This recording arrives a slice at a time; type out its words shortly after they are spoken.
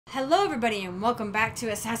Hello everybody and welcome back to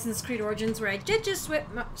Assassin's Creed Origins, where I just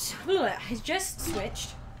switched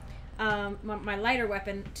my lighter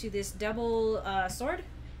weapon to this double sword.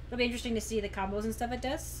 It'll be interesting to see the combos and stuff it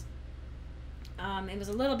does. It was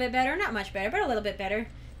a little bit better, not much better, but a little bit better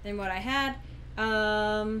than what I had.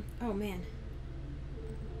 Oh man.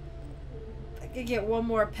 If I could get one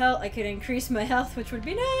more pelt, I could increase my health, which would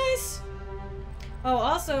be nice. Oh,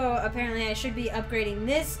 also, apparently I should be upgrading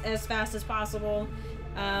this as fast as possible.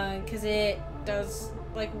 Because it does,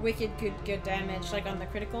 like, wicked good damage, like, on the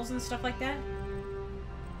criticals and stuff like that.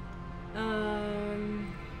 I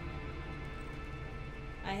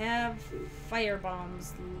have fire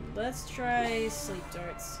bombs. Let's try sleep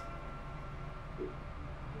darts.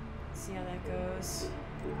 See how that goes.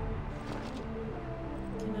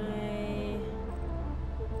 Can I...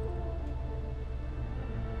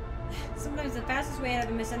 Sometimes the fastest way out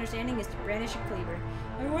of a misunderstanding is to brandish a cleaver.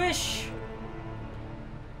 I wish!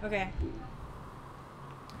 Okay.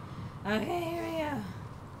 Okay, here we go.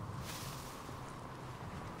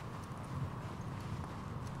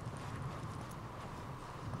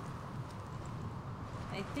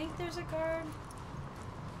 I think there's a guard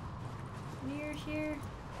near here.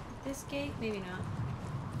 This gate? Maybe not.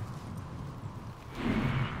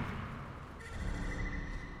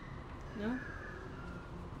 No?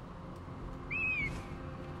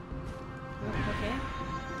 Oh, okay.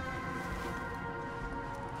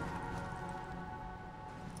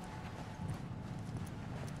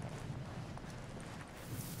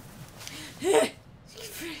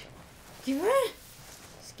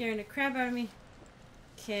 Scaring the crap out of me.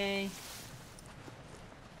 Okay.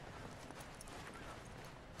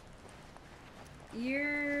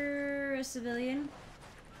 You're a civilian.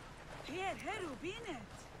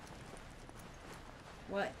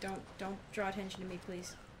 What? Don't draw attention to me,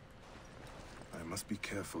 please. I must be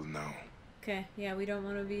careful now. Okay, yeah, we don't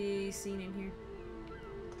want to be seen in here.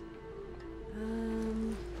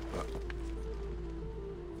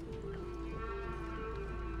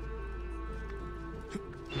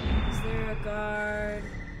 Is there a guard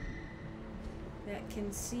that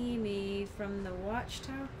can see me from the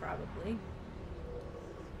watchtower? Probably.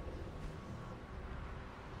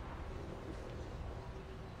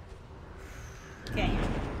 Okay.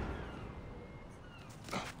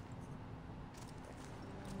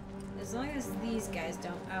 As long as these guys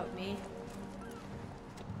don't out me.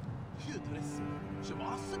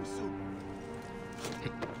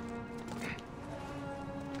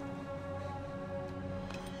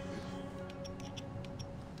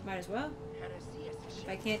 Might as well. If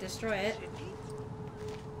I can't destroy it.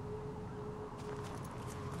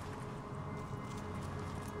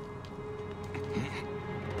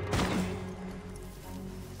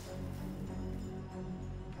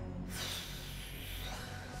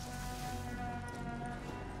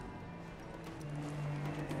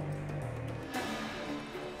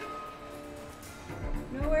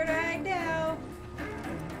 Nowhere to hide now.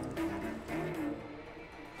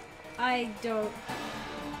 I don't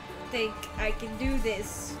think I can do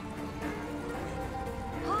this.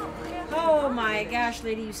 Oh my gosh,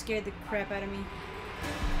 lady, you scared the crap out of me.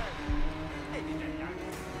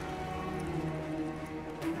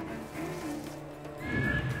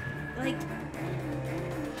 Like,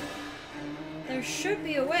 there should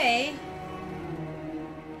be a way.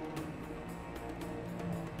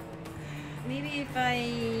 Maybe if I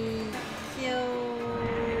kill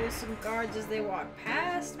some guards as they walk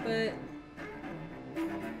past, but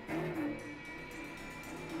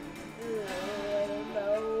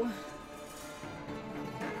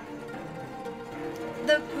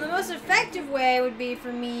the most effective way would be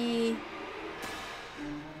for me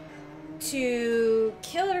to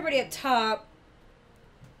kill everybody up top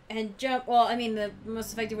and jump. Well, I mean, the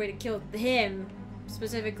most effective way to kill him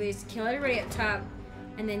specifically is to kill everybody up top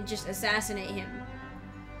and then just assassinate him,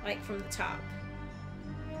 like, from the top.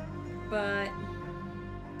 But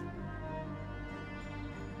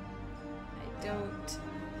I don't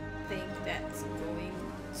think that's going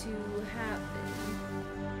to happen.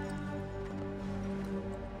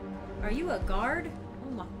 Are you a guard? Oh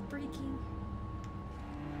my freaking...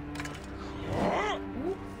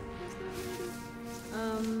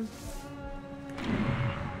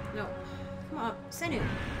 No. Come on, Senu.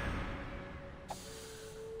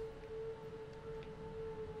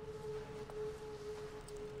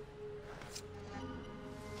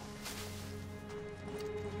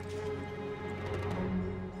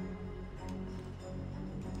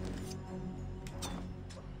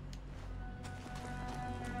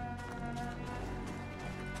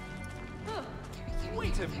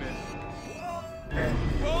 Wait a minute.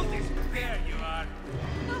 Well, there you are.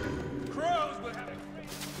 Crows will have a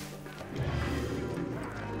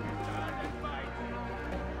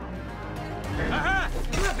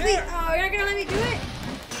Oh, you're not gonna let me do it?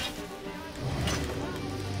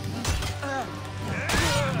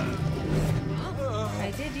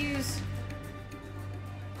 I did use...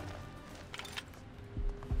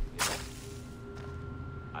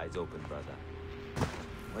 Eyes open, brother.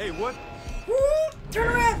 Hey, what? Woo! Turn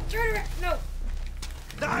around! Turn around! No!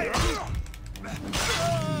 Carry.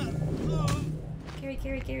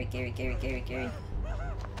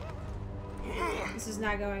 This is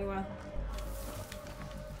not going well.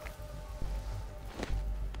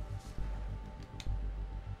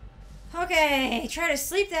 Okay, try to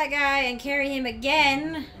sleep that guy and carry him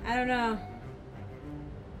again. I don't know.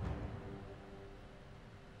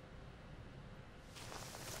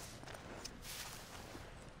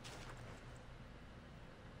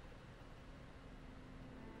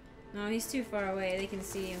 No, he's too far away. They can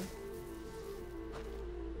see him.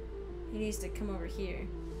 He needs to come over here.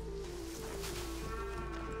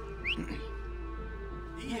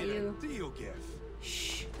 Not you.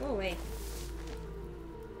 Shh, go away.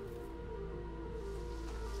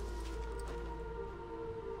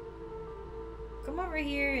 Come over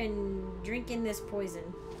here and drink in this poison.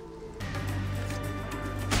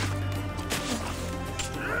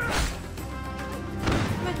 Come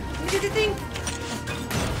on, let me do the thing.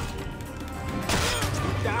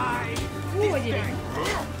 Die! Ooh, I did it.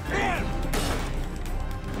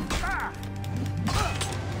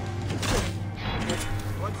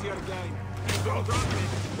 What's your game? Don't drop me.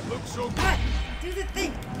 Looks so good. Come on, do the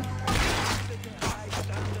thing.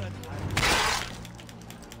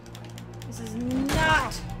 This is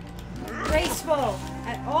not graceful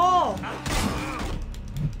at all.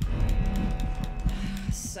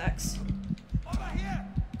 Sucks. Over here!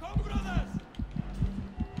 Come, brothers!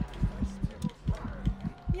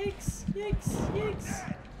 Yikes.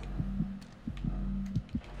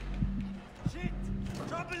 Shit!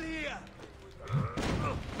 Trouble here!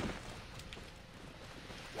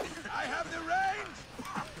 I have the range!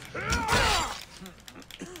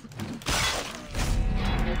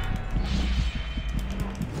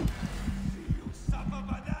 You suffer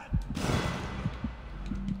by that!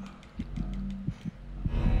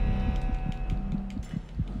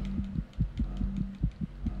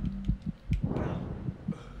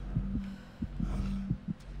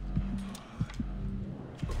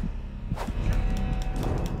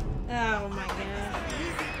 Oh my god.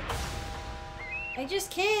 I just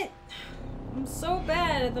can't. I'm so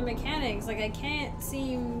bad at the mechanics. Like, I can't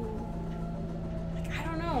seem. Like, I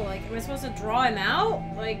don't know. Like, am I supposed to draw him out?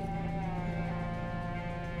 Like,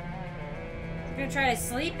 I'm gonna try to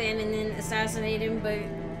sleep in and then assassinate him, but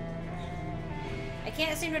I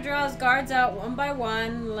can't seem to draw his guards out one by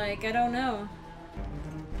one. Like, I don't know.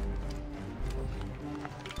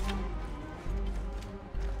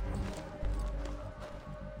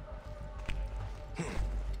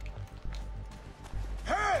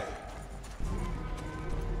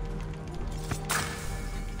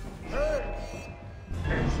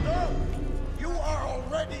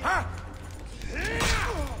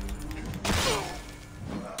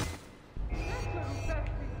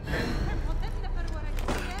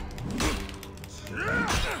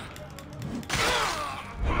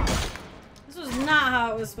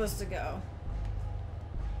 Was supposed to go.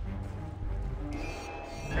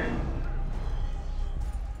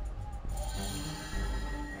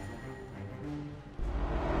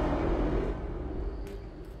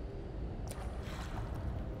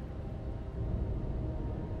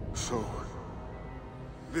 So,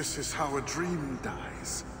 this is how a dream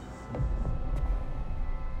dies.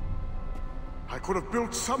 I could have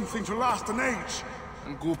built something to last an age.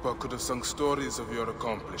 And Goopa could have sung stories of your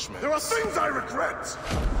accomplishments. There are things I regret.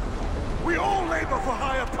 We all labor for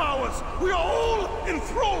higher powers. We are all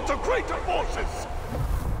enthralled to greater forces.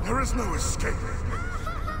 There is no escape.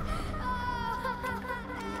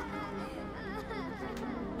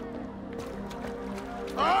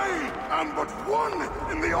 I am but one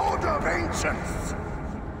in the Order of Ancients.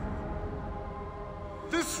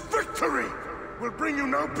 This victory will bring you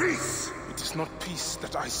no peace. It is not peace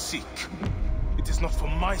that I seek. It is not for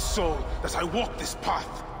my soul that I walk this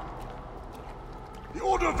path. The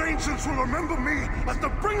Order of Ancients will remember me as the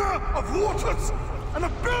bringer of waters and the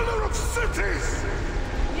builder of cities!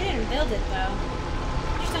 We didn't build it, though.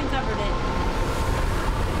 Just uncovered it.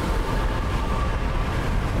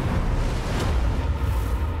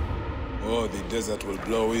 Or the desert will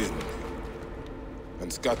blow in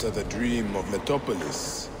and scatter the dream of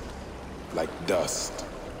Metropolis like dust.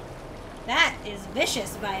 That is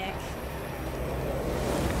vicious, Bayek.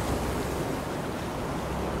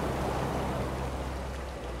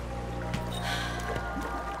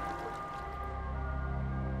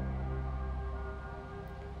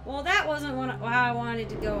 wasn't how I wanted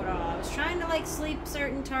to go at all. I was trying to like sleep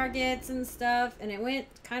certain targets and stuff, and it went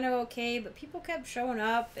kind of okay, but people kept showing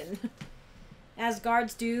up, and as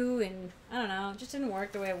guards do, and I don't know, it just didn't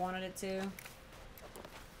work the way I wanted it to.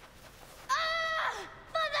 Ah!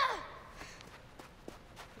 Father!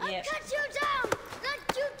 Yep. I cut you down! Like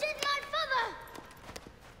you did my father!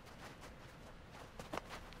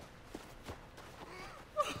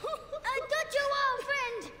 I got you all,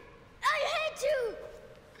 friend! I hate you!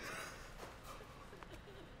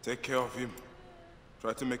 Take care of him.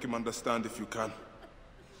 Try to make him understand if you can.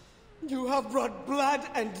 You have brought blood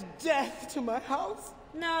and death to my house.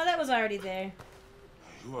 No, that was already there.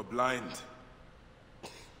 You are blind.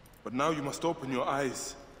 But now you must open your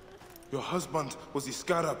eyes. Your husband was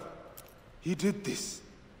Iskarab. He did this.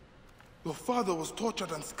 Your father was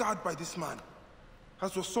tortured and scarred by this man,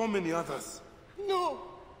 as were so many others. No.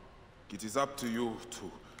 It is up to you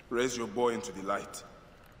to raise your boy into the light,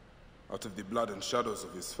 out of the blood and shadows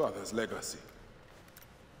of his father's legacy.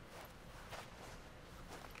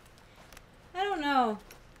 I don't know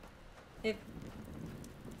if...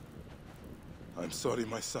 I'm sorry,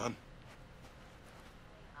 my son.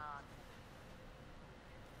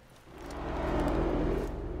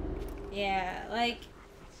 Yeah, like,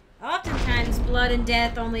 oftentimes blood and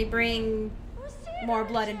death only bring more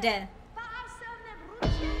blood and death.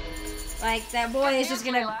 Like, that boy is just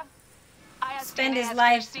gonna spend his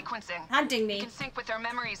life hunting me. You can sync with their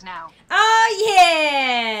memories now. Oh,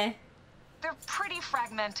 yeah! They're pretty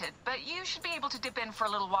fragmented, but you should be able to dip in for a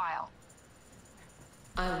little while.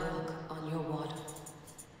 I walk on your water.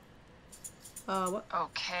 What?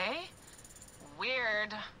 Okay.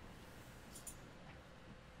 Weird.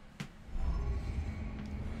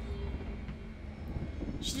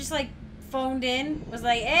 She just, like, phoned in, was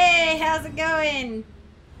like, hey, how's it going?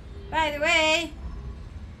 By the way.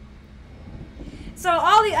 So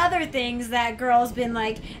all the other things that girl's been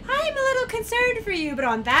like, I'm a little concerned for you, but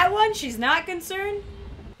on that one, she's not concerned?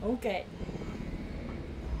 Okay.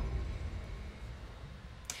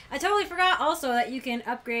 I totally forgot also that you can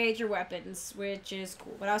upgrade your weapons, which is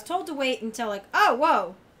cool. But I was told to wait until like, oh,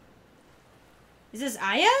 whoa. Is this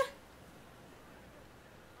Aya?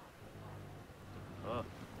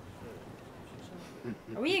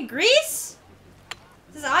 Are we in Greece?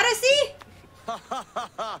 Is this Odyssey?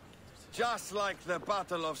 Just like the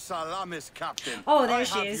Battle of Salamis, Captain. Oh, there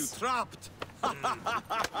she I have is. you trapped.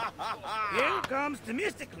 Here comes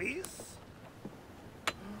Themistocles.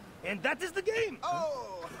 And that is the game.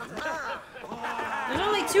 Oh! There's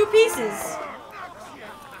only 2 pieces.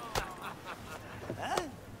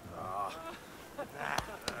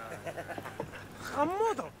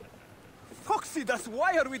 Amodo! Foxy, that's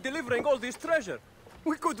why are we delivering all this treasure?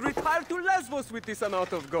 We could retire to Lesbos with this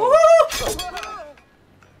amount of gold.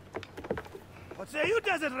 What say you,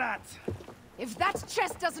 desert rats? If that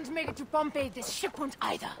chest doesn't make it to Pompeii, this ship won't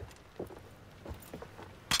either.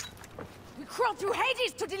 We crawl through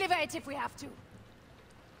Hades to deliver it if we have to.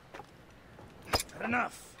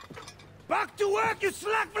 Enough. Back to work, you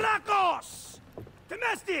slack vlakos!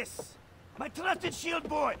 Temestis! My trusted shield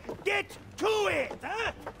boy, get to it,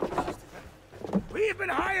 huh? We've been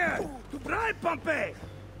hired to bribe Pompeii,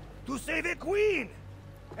 to save a queen,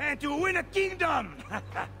 and to win a kingdom.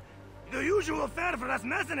 The usual fare for us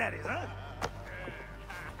mercenaries, huh?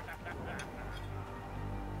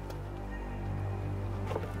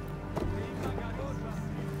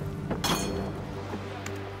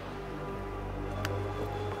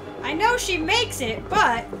 I know she makes it,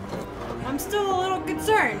 but I'm still a little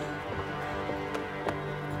concerned.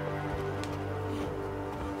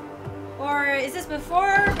 Or is this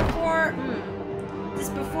before Is this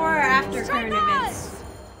before or after current events?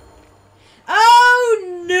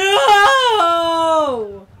 Oh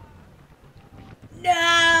no!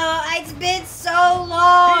 No! It's been so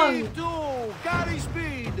long! Carry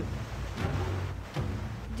speed!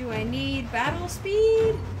 Do I need battle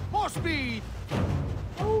speed? More speed!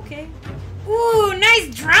 Okay. Ooh,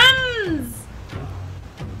 nice drums!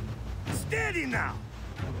 Steady now!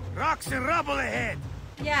 Rocks and rubble ahead!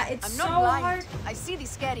 Yeah, it's I'm so not blind. hard. I see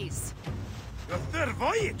these scaries. Your third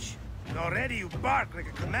voyage! And already you bark like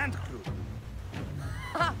a command crew.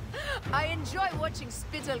 I enjoy watching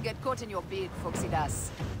spittle get caught in your beard, Foxy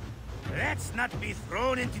Das. Let's not be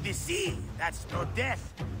thrown into the sea. That's no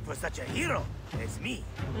death for such a hero as me.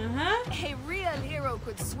 Uh-huh. A real hero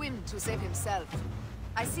could swim to save himself.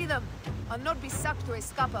 I see them. I'll not be sucked to a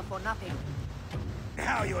scupper for nothing.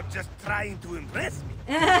 Now you're just trying to impress me.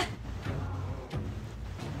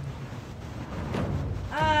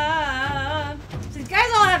 These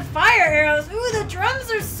guys all have fire arrows. Ooh, the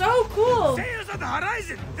drums are so cool. Sails on the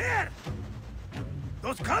horizon! There!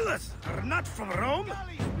 Those colors are not from Rome.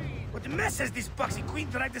 What mess has this boxy queen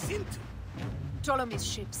dragged us into? Ptolemy's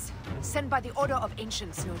ships. Sent by the Order of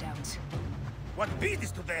Ancients, no doubt. What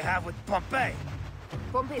business do they have with Pompeii?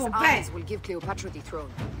 Pompey's armies will give Cleopatra the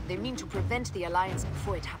throne. They mean to prevent the alliance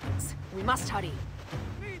before it happens. We must hurry.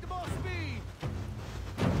 Need more speed!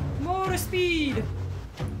 More speed!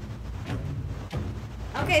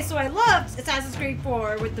 Okay, so I loved Assassin's Creed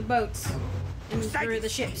 4 with the boats and through the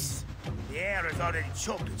ships. The air is already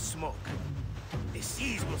choked with smoke. The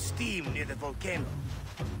seas will steam near the volcano.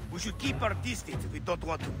 We should keep our distance if we don't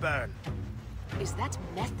want to burn. Is that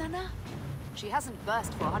Methana? She hasn't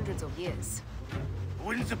burst for hundreds of years. It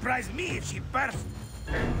wouldn't surprise me if she burst.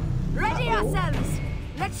 Ready ourselves!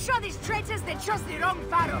 Let's show these traitors they chose the wrong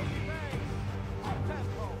pharaoh!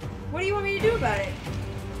 What do you want me to do about it?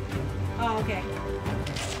 Oh, okay.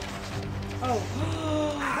 Oh.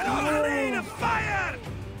 Rain of fire!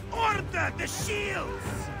 Order the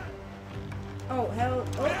shields! Oh, hell.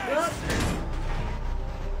 Oh.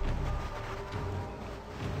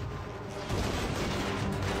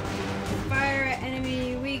 Fire at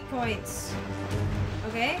enemy weak points.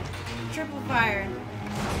 Okay. Triple fire.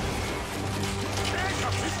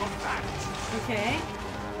 Okay.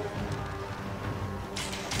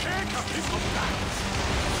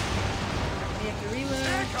 We have to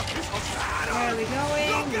reload. Where are we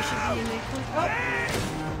going? We should be in the... Oh!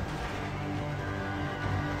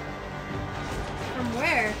 From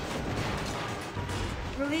where?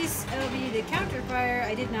 Release LB to counterfire.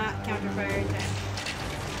 I did not counterfire in time.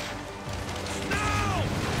 No!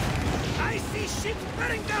 I see ships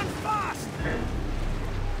burning down fast!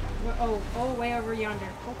 Oh, way over yonder.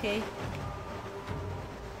 Okay.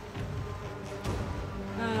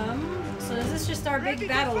 So is this just our big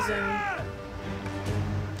battle zone?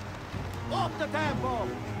 Off the tempo!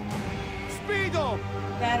 Speed up!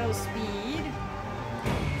 Battle speed.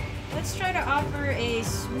 Let's try to offer a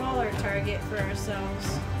smaller target for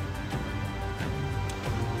ourselves.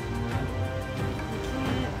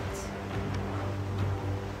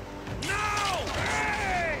 No!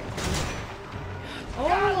 Hey! Oh!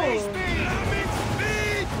 Speed!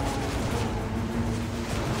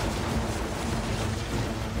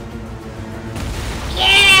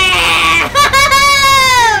 Yeah!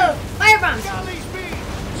 Fire bombs!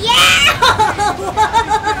 Yeah!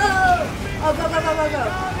 Oh, go, go, go, go, go.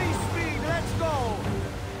 Let's go!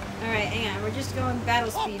 Alright, hang on. We're just going battle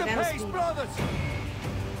speed, battle speed. Brothers.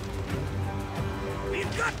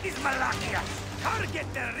 We've got these Malakia! Target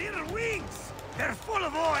their rear wings! They're full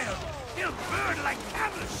of oil! They'll burn like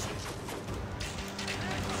camel shit!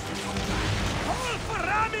 Call for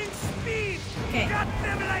ramming speed! Okay. Got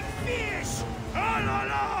them like fish! Oh la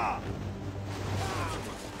la!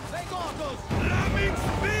 They got us! Ramming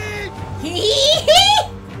speed!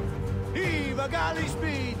 Heave a galley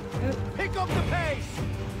speed! Pick up the pace!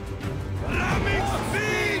 Ramming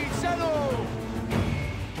speed! Settle!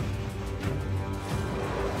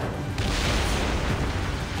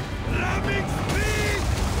 Ramming speed!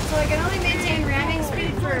 So I can only maintain ramming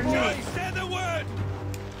speed for a minute. Say the word!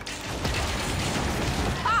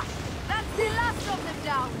 Ah! That's the last of them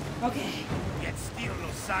down! Okay. Yet still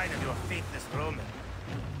no sign of your faithless Roman.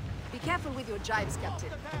 Be careful with your jibes, Captain.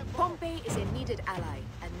 Pompey is a needed ally,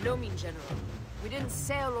 and no mean general. We didn't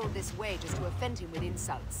sail all this way just to offend him with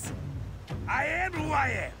insults. I am who I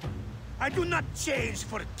am. I do not change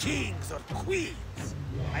for kings or queens.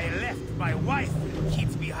 I left my wife and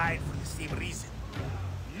kids behind for the same reason.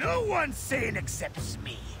 No one sane accepts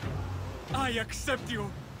me. I accept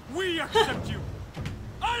you. We accept you.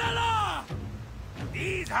 Oh la la!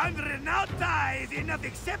 These 100 nauta is enough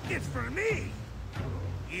acceptance for me.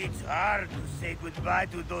 It's hard to say goodbye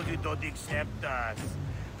to those who don't accept us.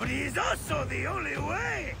 But it is also the only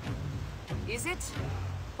way. Is it?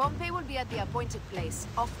 Pompey will be at the appointed place,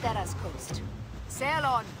 off Terra's coast. Sail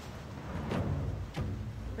on!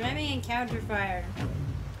 Ramming and counterfire.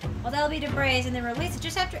 Well, that'll be to brace and then release it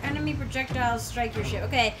just after enemy projectiles strike your ship.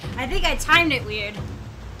 Okay, I think I timed it weird.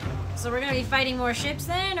 So we're gonna be fighting more ships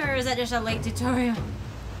then, or is that just a late tutorial?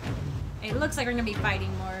 It looks like we're gonna be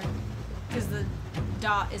fighting more, because the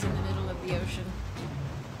dot is in the middle of the ocean.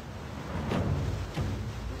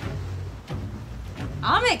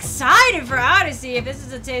 I'm excited for Odyssey if this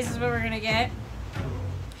is a taste of what we're gonna get.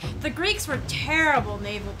 The Greeks were terrible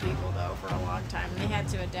naval people though for a long time. They had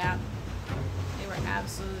to adapt. They were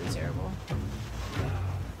absolutely terrible.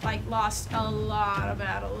 Like lost a lot of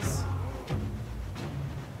battles.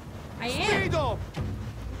 I am. Speed up!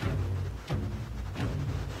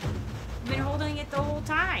 I've been holding it the whole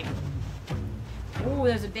time. Oh,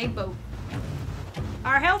 there's a big boat.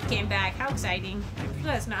 Our health came back. How exciting.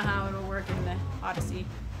 That's not how it'll work in the Odyssey.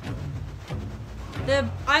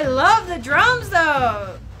 I love the drums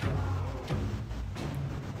though!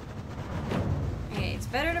 Okay, it's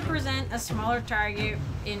better to present a smaller target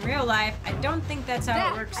in real life. I don't think that's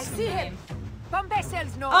how it works I in see the him. game. Pompey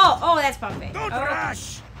sails north. Oh, that's Pompey. Don't Oh.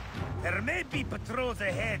 rush! There may be patrols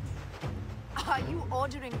ahead. Are you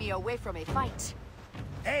ordering me away from a fight?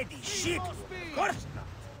 Eddie, shit! Of course not.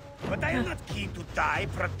 But I am not keen to die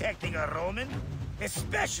protecting a Roman.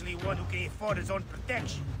 Especially one who can afford his own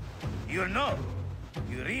protection. You know,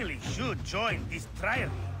 you really should join this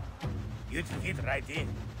trial. You'd fit right in.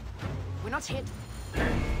 We're not hit.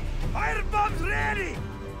 Firebombs ready!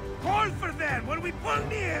 Call for them when we pull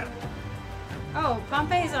near! Oh,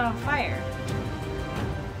 Pompey's on fire.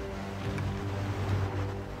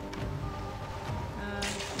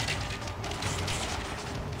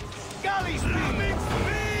 Galley speed!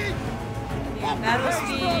 Yeah, battle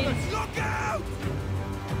speed. Look out!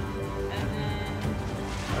 And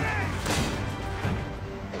then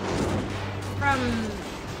from...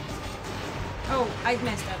 Oh, I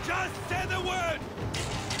messed up. Just say the word!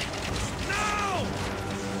 Now!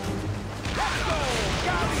 Let's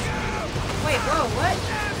go! Wait, whoa, what?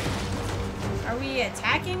 Are we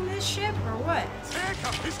attacking this ship or what? Take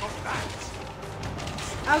a piece of that!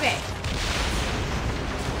 Okay.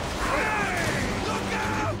 Hey! Look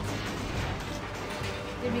out!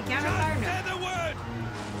 Did we counterfire? Say No. the word!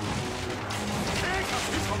 Take a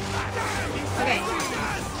piece of that! Okay.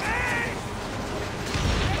 Hey!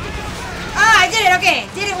 Ah, I did it! Okay,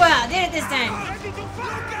 did it well. Did it this time. Ready to fire!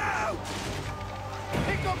 Look out!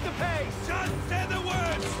 Pick up the pace! Just say the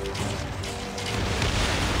word!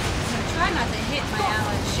 Try not to hit my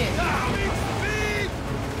allied ship.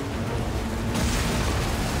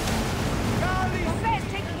 Pompey is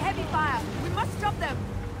taking heavy fire. We must stop them.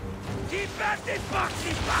 Keep at this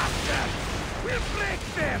boxy bastard! We'll break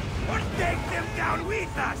them or take them down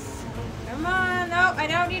with us! Come on, no, I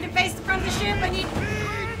don't need to face the front of the ship. I need.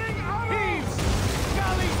 Heaves!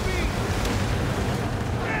 Galley speed!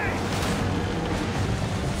 Hey!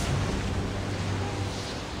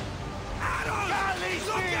 Arrows! Galley speed!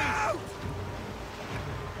 Look out!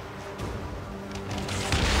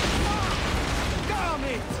 Damn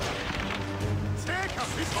it! Take a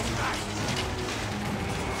piece of that!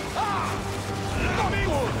 Lament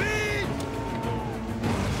speed!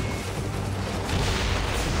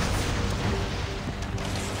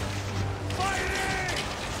 Firing!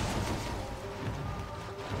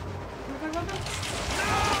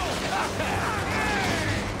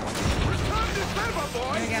 Return to favor,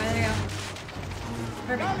 boy! There we go, there we go.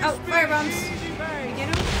 Perfect. Oh, fire bombs. Did we get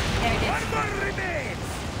him? Yeah, we did. One more remains!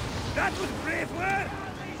 That was brave work!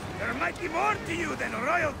 There might be more to you than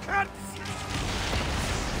royal courtesy!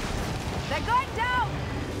 They're going down.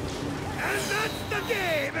 And that's the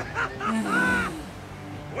game!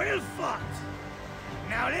 Well fought!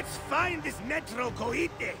 Now let's find this Metro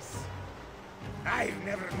Coites! I've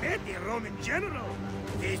never met a Roman general.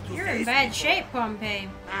 Face to You're in face bad before. shape, Pompey.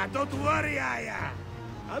 Ah, don't worry,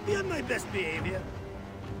 I'll be on my best behavior.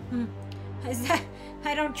 Is that?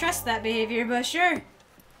 I don't trust that behavior, but sure.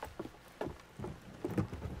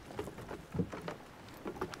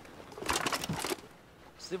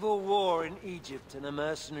 Civil war in Egypt and a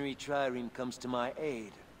mercenary trireme comes to my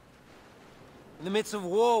aid. In the midst of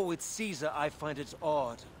war with Caesar, I find it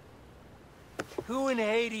odd. Who in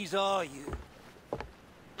Hades are you?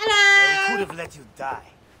 I could have let you die.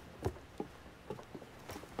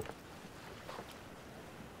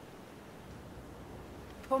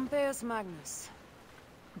 Pompeius Magnus.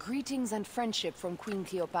 Greetings and friendship from Queen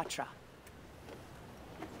Cleopatra.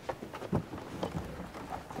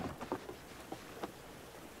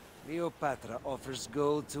 Cleopatra offers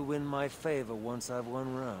gold to win my favor once I've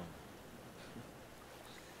won Rome.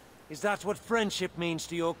 Is that what friendship means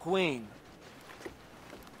to your queen?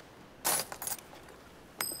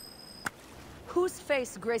 Whose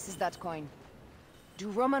face graces that coin? Do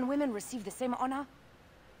Roman women receive the same honor?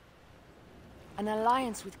 An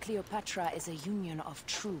alliance with Cleopatra is a union of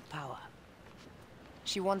true power.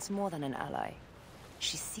 She wants more than an ally.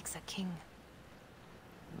 She seeks a king.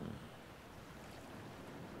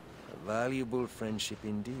 A valuable friendship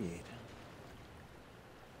indeed.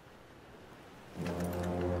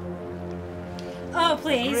 Oh,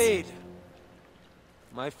 please. Agreed.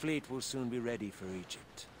 My fleet will soon be ready for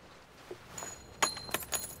Egypt.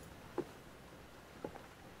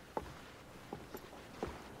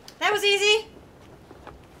 That was easy.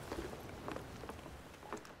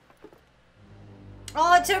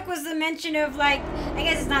 All it took was the mention of, like, I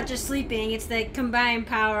guess it's not just sleeping, it's the combined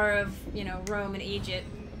power of, you know, Rome and Egypt.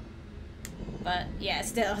 But yeah,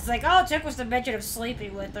 still, it's like, oh, it took us the mention of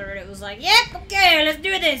sleeping with her, and it was like, yep, okay, let's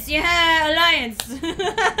do this. Yeah, alliance.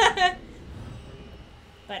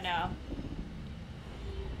 But no.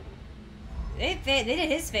 They did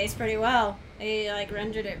his face pretty well. They like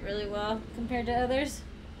rendered it really well compared to others.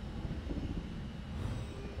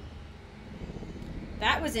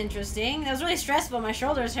 That was interesting. That was really stressful. My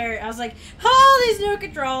shoulders hurt. I was like, oh, these new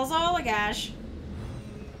controls. Oh my gosh.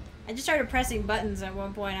 I just started pressing buttons at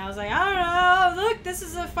one point. I was like, I don't know. Look, this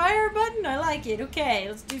is a fire button. I like it. Okay,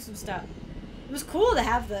 let's do some stuff. It was cool to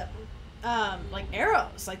have the, like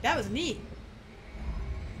arrows. Like that was neat.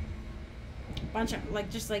 Bunch of like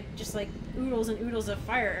just like oodles and oodles of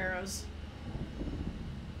fire arrows.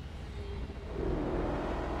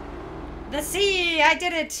 The sea! I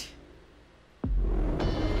did it!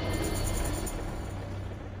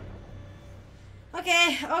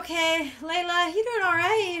 Okay, okay. Layla, you doing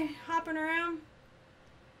alright? You hopping around?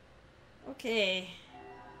 Okay.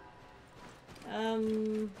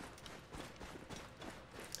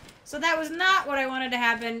 So that was not what I wanted to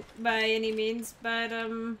happen by any means, but,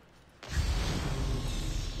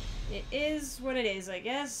 it is what it is, I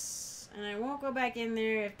guess. And I won't go back in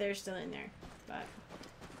there if they're still in there. But,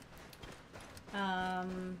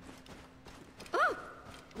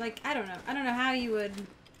 like, I don't know. I don't know how you would...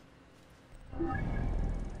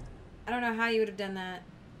 I don't know how you would have done that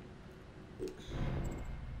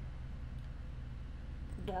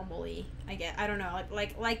normally. I don't know,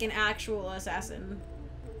 like an actual assassin.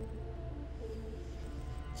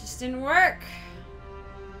 Just didn't work.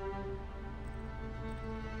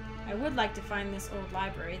 I would like to find this old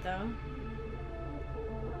library though.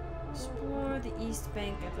 Explore the east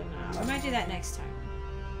bank of the Nile. I might do that next time.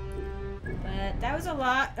 But that was a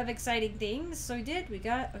lot of exciting things. So we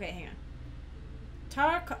got okay, hang on.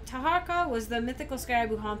 Taharqa was the mythical scarab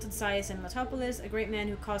who haunted Sais and Letopolis, a great man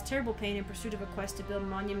who caused terrible pain in pursuit of a quest to build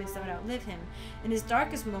monuments that would outlive him. In his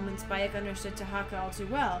darkest moments, Bayek understood Taharqa all too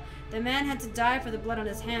well. The man had to die for the blood on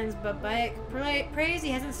his hands, but Bayek prays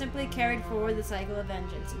he hasn't simply carried forward the cycle of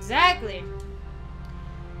vengeance. Exactly!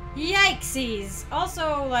 Yikesies!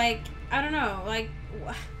 Also, like, I don't know, like,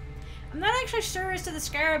 I'm not actually sure as to the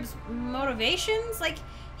scarab's motivations. Like,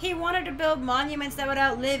 he wanted to build monuments that would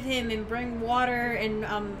outlive him and bring water and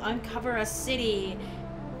uncover a city.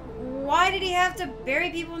 Why did he have to bury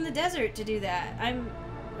people in the desert to do that?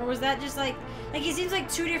 Or was that just like he seems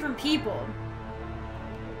like two different people.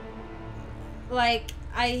 Like,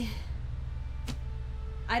 I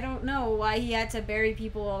don't know why he had to bury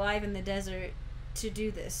people alive in the desert to do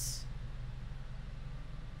this.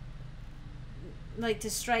 Like, to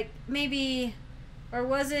strike, maybe... Or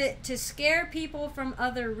was it to scare people from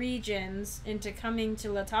other regions into coming to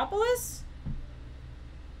Letopolis?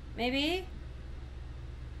 Maybe?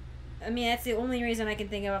 I mean, that's the only reason I can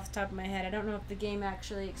think of off the top of my head. I don't know if the game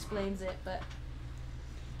actually explains it, but...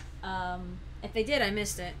 if they did, I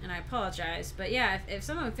missed it, and I apologize. But yeah, if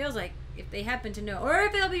someone feels like, if they happen to know, or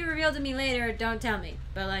if it'll be revealed to me later, don't tell me.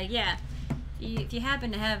 But like, yeah, if you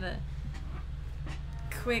happen to have a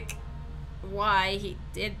quick why he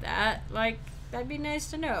did that, like... That'd be nice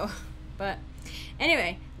to know. But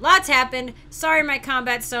anyway, lots happened. Sorry my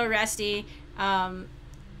combat's so rusty.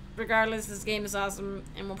 Regardless, this game is awesome.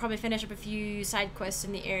 And we'll probably finish up a few side quests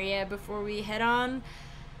in the area before we head on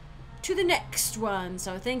to the next one.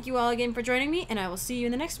 So thank you all again for joining me, and I will see you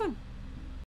in the next one.